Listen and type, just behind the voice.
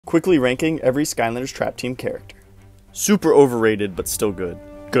Quickly ranking every Skylanders Trap Team character. Super overrated, but still good.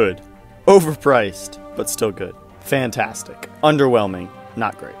 Good. Overpriced, but still good. Fantastic. Underwhelming,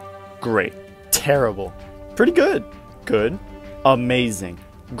 not great. Great. Terrible. Pretty good. Good. Amazing.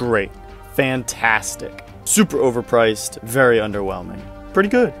 Great. Fantastic. Super overpriced, very underwhelming. Pretty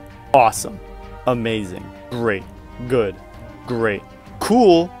good. Awesome. Amazing. Great. Good. Great.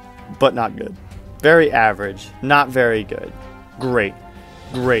 Cool, but not good. Very average, not very good. Great.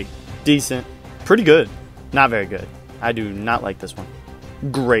 Great. Decent. Pretty good. Not very good. I do not like this one.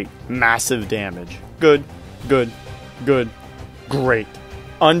 Great. Massive damage. Good. Good. Good. Great.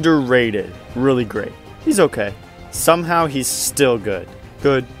 Underrated. Really great. He's okay. Somehow he's still good.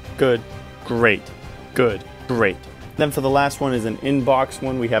 Good. Good. Great. Good. Great. Then for the last one is an inbox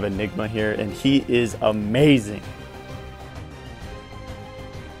one. We have Enigma here, and he is amazing.